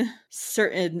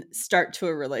uncertain start to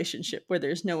a relationship where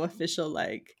there's no official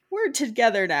like, we're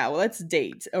together now, let's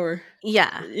date. Or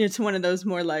it's one of those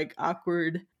more like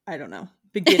awkward, I don't know,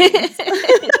 beginnings.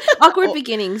 Awkward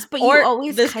beginnings, but you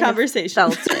always this kind conversation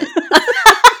of felt it.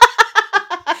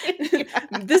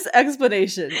 This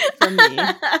explanation from me.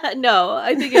 No,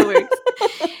 I think it works.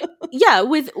 Yeah,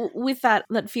 with that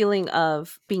feeling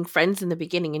of being friends in the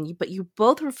beginning, but you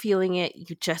both were feeling it.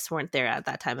 You just weren't there at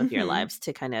that time of your lives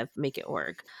to kind of make it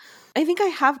work. I think I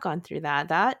have gone through that.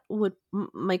 That would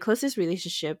my closest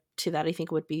relationship to that, I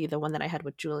think, would be the one that I had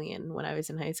with Julian when I was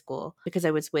in high school, because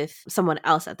I was with someone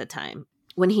else at the time.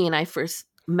 When he and I first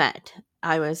met,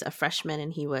 I was a freshman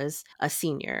and he was a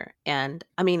senior. And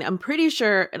I mean, I'm pretty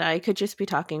sure, and I could just be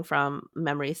talking from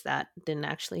memories that didn't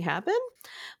actually happen,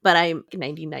 but I'm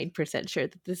 99% sure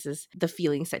that this is the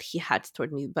feelings that he had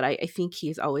toward me. But I think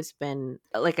he's always been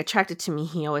like attracted to me.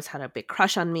 He always had a big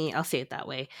crush on me. I'll say it that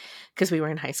way, because we were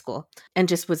in high school, and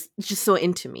just was just so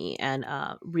into me and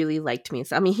really liked me.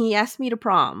 So, I mean, he asked me to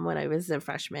prom when I was a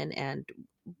freshman, and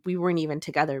we weren't even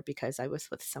together because I was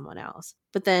with someone else.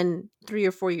 But then 3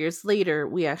 or 4 years later,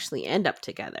 we actually end up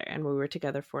together, and we were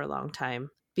together for a long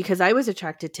time because I was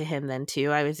attracted to him then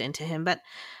too. I was into him, but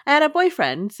I had a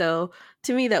boyfriend. So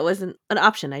to me, that wasn't an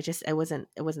option. It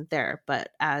wasn't there.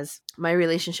 But as my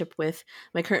relationship with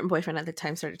my current boyfriend at the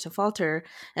time started to falter,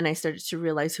 and I started to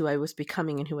realize who I was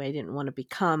becoming and who I didn't want to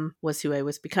become was who I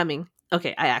was becoming.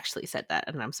 Okay, I actually said that,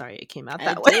 and I'm sorry it came out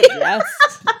that way. Yes.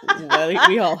 Well,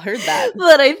 we all heard that.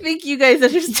 But I think you guys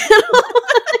understand.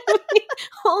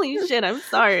 Holy shit, I'm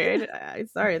sorry. I'm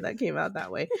sorry that came out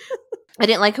that way. I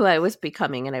didn't like who I was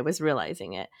becoming, and I was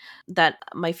realizing it, that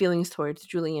my feelings towards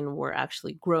Julian were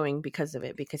actually growing because of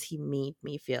it, because he made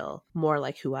me feel more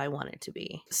like who I wanted to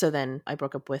be. So then I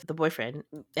broke up with the boyfriend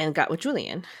and got with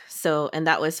Julian. So, and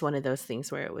that was one of those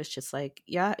things where it was just like,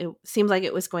 yeah, it seemed like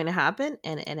it was going to happen,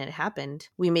 and it happened.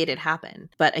 We made it happen.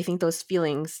 But I think those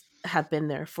feelings have been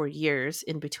there for years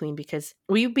in between, because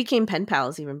we became pen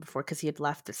pals even before, because he had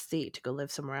left the state to go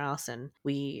live somewhere else, and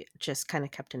we just kind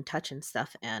of kept in touch and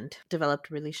stuff and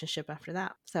developed a relationship after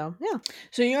that. So yeah.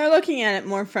 So you're looking at it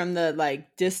more from the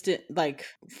like distant, like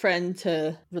friend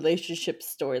to relationship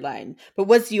storyline, but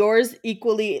was yours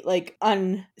equally like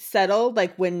unsettled?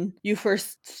 Like when you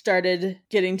first started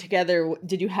getting together,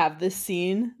 did you have this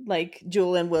scene like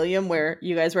Jewel and William where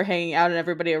you guys were hanging out and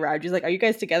everybody around you's like, are you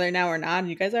guys together now or not? And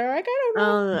you guys are like, I don't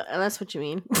know. That's what you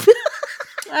mean.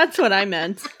 That's what I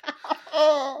meant.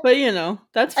 But you know,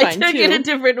 that's fine too. I took it a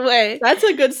different way. That's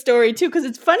a good story too, because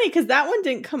it's funny because that one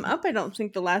didn't come up, I don't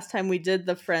think, the last time we did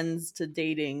the friends to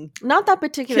dating. Not that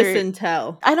particular kiss and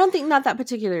tell. I don't think not that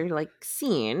particular like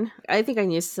scene. I think I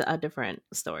used a different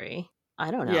story.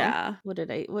 I don't know. Yeah. What did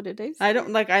I say? I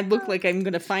don't like. I look like I'm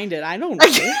gonna find it. I don't know.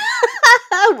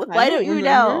 Why don't you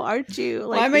know? Aren't you?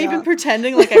 Like, why am I even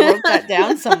pretending like I wrote that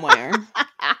down somewhere?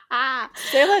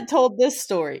 Sayla told this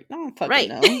story. I don't fucking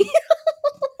know.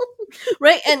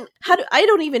 Right, and I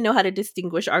don't even know how to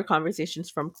distinguish our conversations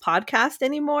from podcast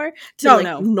anymore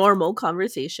to normal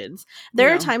conversations.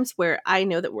 There are times where I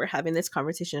know that we're having this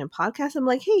conversation in podcast. I'm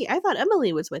like, hey, I thought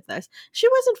Emily was with us. She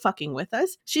wasn't fucking with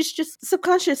us. She's just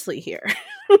subconsciously here.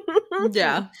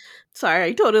 Yeah. Sorry,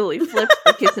 I totally flipped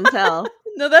the kiss and tell.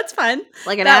 No, that's fine.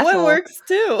 Like an that asshole. One works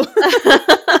too.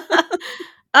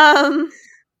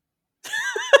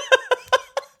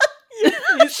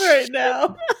 You're right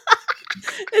now.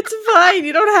 It's fine.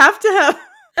 You don't have to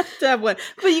have one.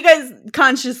 But you guys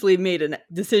consciously made a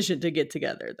decision to get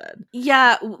together then.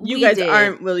 Yeah, you guys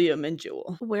aren't William and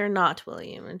Jewel. We're not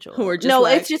William and Jewel. We're just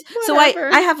it's just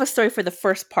whatever. So I have a story for the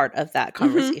first part of that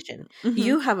conversation. Mm-hmm.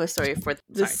 You have a story for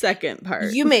the second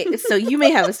part. You may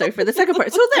have a story for the second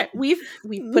part. So there, we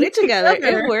put it together.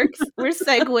 It works. We're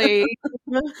segueing.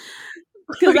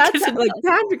 Because that's like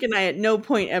Patrick and I at no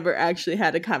point ever actually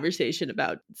had a conversation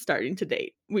about starting to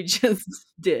date. We just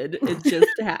did. It just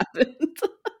happened.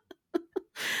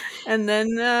 And then,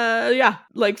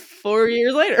 like 4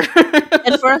 years later.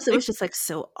 And for us, it was just like,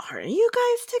 so are you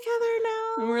guys together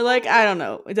now? And we're like, I don't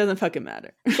know. It doesn't fucking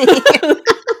matter.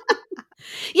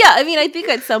 Yeah, I mean, I think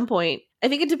at some point, I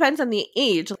think it depends on the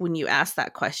age when you ask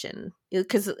that question.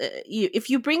 Because if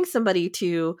you bring somebody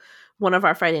to one of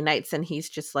our Friday nights and he's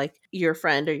just like your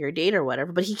friend or your date or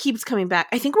whatever, but he keeps coming back,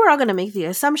 I think we're all going to make the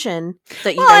assumption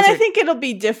that you guys I think it'll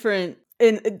be different.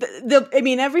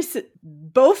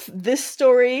 Both this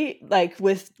story, like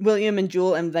with William and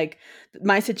Jewel, and like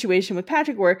my situation with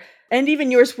Patrick and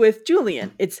even yours with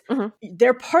Julian, it's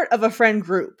they're part of a friend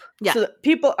group. Yeah. So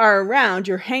people are around,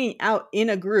 you're hanging out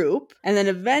in a group, and then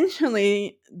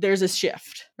eventually there's a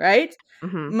shift, right?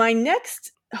 Mm-hmm. My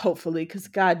next, hopefully, because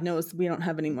God knows we don't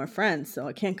have any more friends, so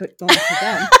I can't go on to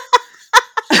them.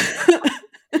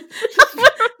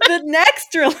 The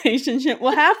next relationship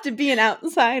will have to be an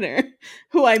outsider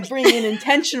who I bring in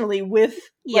intentionally with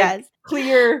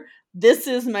clear, this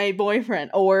is my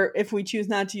boyfriend. Or if we choose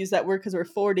not to use that word because we're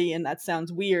 40 and that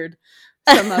sounds weird,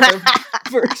 some other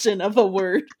version of a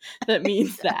word that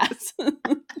means that.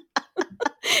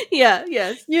 Yeah,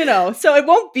 yes. You know, so it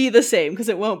won't be the same because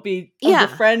it won't be the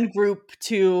friend group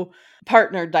to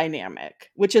partner dynamic,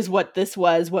 which is what this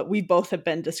was, what we both have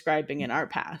been describing in our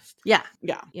past. Yeah.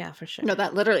 Yeah. Yeah, for sure. No,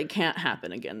 that literally can't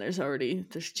happen again. There's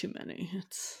too many.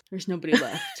 There's nobody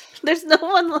left. There's no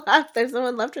one left. There's no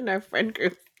one left in our friend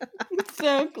group.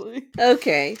 Exactly.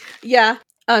 Okay. Yeah.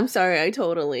 I'm sorry. I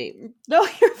totally. No,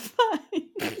 you're fine.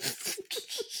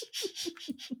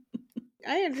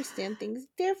 I understand things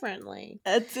differently.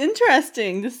 It's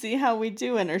interesting to see how we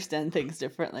do understand things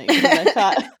differently.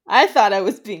 'Cause I thought I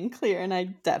was being clear, and I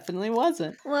definitely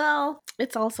wasn't. Well,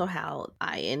 it's also how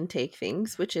I intake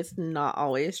things, which is not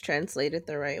always translated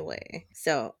the right way.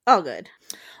 So, all good.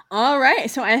 All right,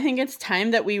 so I think it's time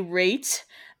that we rate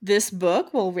this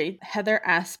book. We'll rate Heather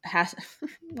Heather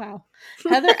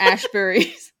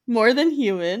Ashbury's More Than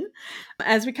Human.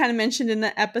 As we kind of mentioned in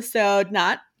the episode,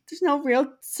 there's no real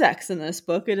sex in this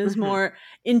book. It is more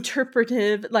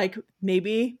interpretive, like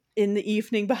maybe in the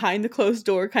evening behind the closed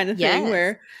door kind of thing,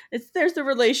 where there's the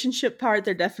relationship part.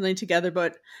 They're definitely together,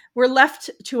 but we're left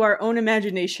to our own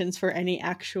imaginations for any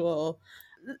actual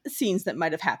scenes that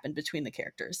might have happened between the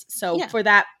characters. So for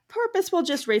that purpose, we'll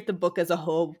just rate the book as a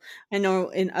whole. I know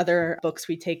in other books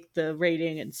we take the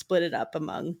rating and split it up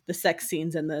among the sex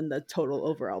scenes and then the total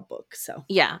overall book. So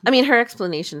yeah, I mean, her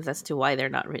explanations as to why they're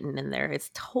not written in there, it's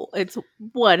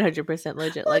 100%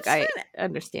 legit. Like, I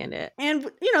understand it. And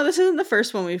this isn't the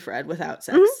first one we've read without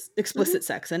explicit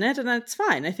sex in it, and that's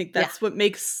fine. I think that's what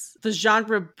makes the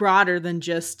genre broader than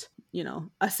just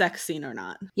a sex scene or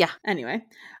not. Yeah. Anyway,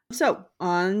 so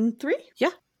on 3? Yeah.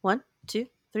 1, 2,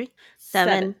 3,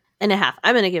 7.5.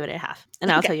 I'm going to give it a half,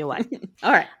 and I'll tell you why.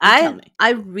 All right.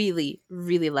 I really,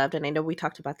 really loved, and I know we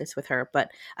talked about this with her, but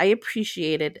I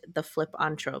appreciated the flip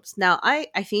on tropes. Now, I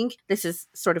think this is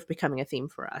sort of becoming a theme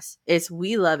for us, is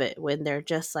we love it when they're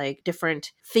just like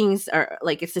different things are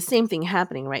like, it's the same thing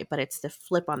happening, right? But it's the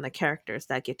flip on the characters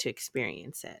that get to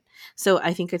experience it. So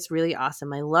I think it's really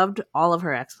awesome. I loved all of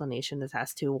her explanations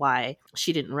as to why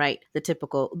she didn't write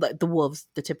the wolves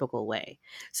the typical way.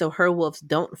 So her wolves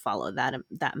don't follow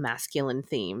that masculine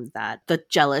theme, that the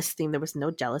jealous theme. There was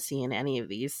no jealousy in any of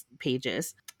these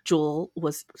pages. Jewel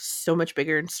was so much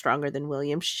bigger and stronger than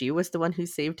William. She was the one who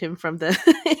saved him from the,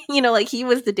 like he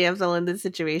was the damsel in this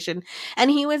situation. And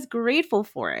he was grateful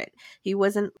for it. He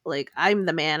wasn't like, I'm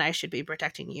the man, I should be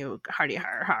protecting you, hardy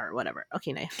har har, whatever.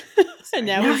 Okay, nice. And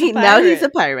now he's a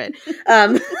pirate.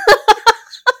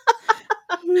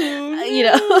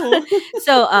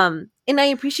 So and I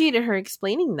appreciated her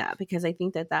explaining that, because I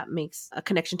think that makes a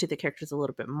connection to the characters a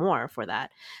little bit more for that.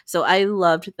 So I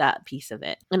loved that piece of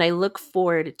it, and I look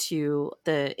forward to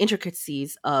the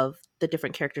intricacies of the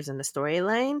different characters in the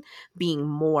storyline being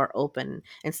more open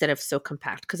instead of so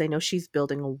compact, because I know she's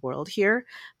building a world here,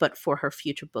 but for her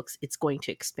future books it's going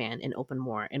to expand and open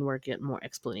more, and we're getting more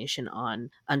explanation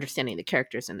on understanding the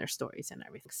characters and their stories and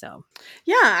everything. So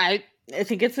yeah, I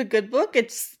think it's a good book.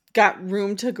 It's got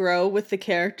room to grow with the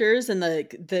characters and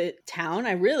the town.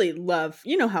 I really love,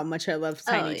 how much I love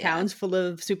tiny towns full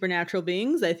of supernatural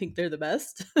beings. I think they're the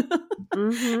best.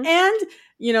 And,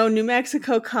 New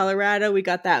Mexico, Colorado, we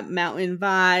got that mountain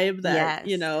vibe, that,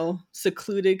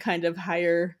 secluded kind of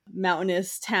higher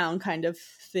mountainous town kind of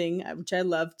thing, which I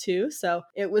love too. So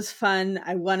it was fun.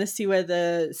 I want to see where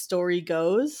the story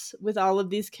goes with all of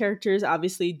these characters.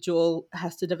 Obviously, Jewel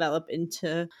has to develop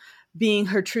into being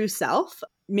her true self,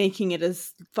 making it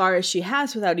as far as she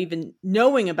has without even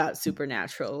knowing about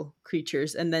supernatural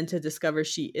creatures, and then to discover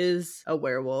she is a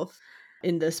werewolf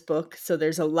in this book. So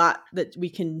there's a lot that we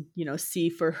can, see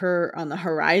for her on the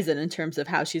horizon in terms of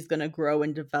how she's going to grow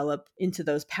and develop into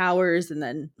those powers, and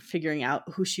then figuring out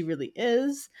who she really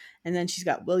is. And then she's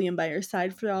got William by her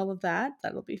side for all of that.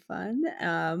 That'll be fun.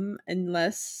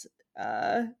 Unless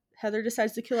Heather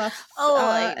decides to kill off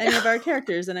any of our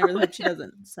characters, and I really hope she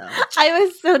doesn't. So I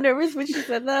was so nervous when she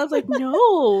said that. I was like,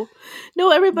 no,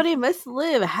 everybody must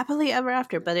live happily ever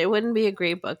after. But it wouldn't be a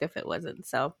great book if it wasn't.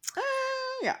 So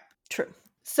yeah, true.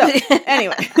 So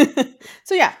anyway,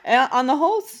 so yeah, on the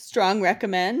whole, strong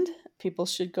recommend. People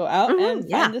should go out and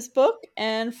find this book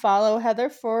and follow Heather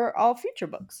for all future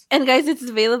books. And guys, it's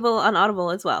available on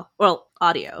Audible as well. Well,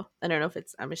 audio. I don't know if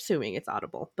I'm assuming it's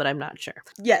Audible, but I'm not sure.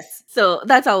 Yes. So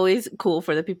that's always cool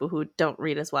for the people who don't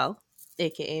read as well,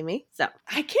 aka me. So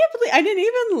I can't believe I didn't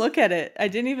even look at it. I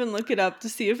didn't even look it up to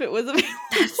see if it was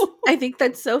available. I think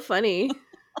that's so funny.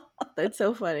 That's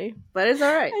so funny, but it's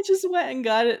all right. I just went and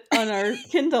got it on our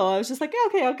Kindle. I was just like,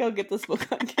 okay, I'll go get this book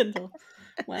on Kindle.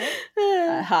 Well,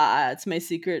 it's my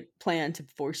secret plan to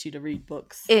force you to read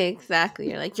books. Exactly.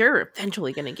 You're like, you're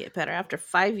eventually going to get better. After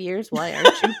 5 years, why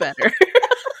aren't you better?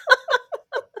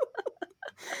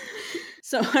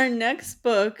 So our next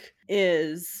book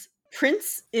is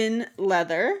Prince in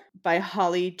Leather by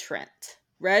Holly Trent.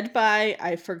 Read by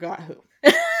I forgot who.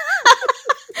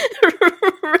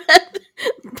 Read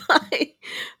by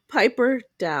Piper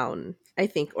Down, I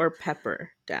think, or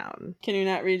Pepper Down. Can you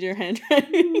not read your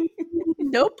handwriting?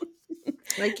 Nope.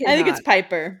 I think it's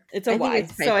Piper. It's a Y,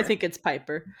 so I Piper. think it's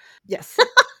Piper. Yes.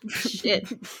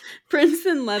 Shit. Prince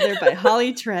in Leather by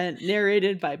Holly Trent,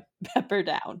 narrated by Pepper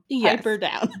Down. Yes. Piper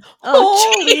Down. Oh,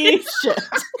 holy shit!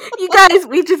 You guys,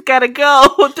 we just gotta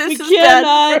go. This We is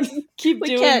cannot bad. keep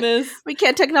doing this. We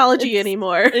can't technology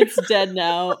anymore. It's dead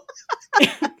now.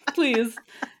 Please,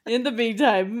 in the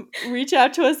meantime, reach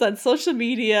out to us on social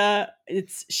media.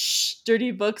 It's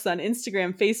Dirty Books on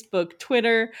Instagram, Facebook,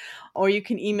 Twitter, or you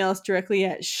can email us directly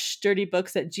at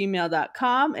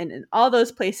dirtybooks@gmail.com. And in all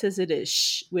those places, it is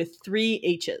sh with 3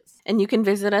 H's. And you can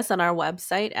visit us on our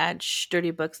website at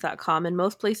dirtybooks.com and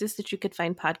most places that you could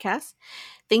find podcasts.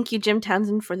 Thank you, Jim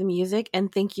Townsend, for the music.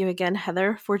 And thank you again,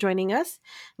 Heather, for joining us.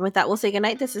 And with that, we'll say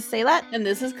goodnight. This is Saylat. And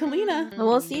this is Kalina. And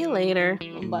we'll see you later.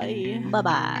 Bye.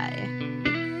 Bye-bye.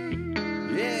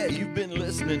 Yeah, you've been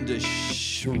listening to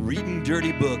Reading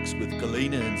Dirty Books with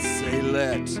Kalina and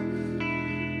Saylet.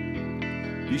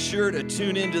 Be sure to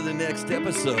tune into the next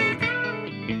episode.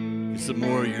 Get some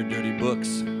more of your dirty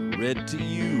books read to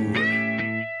you.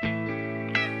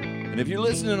 And if you're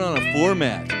listening on a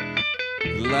format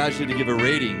that allows you to give a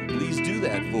rating, please do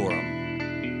that for them.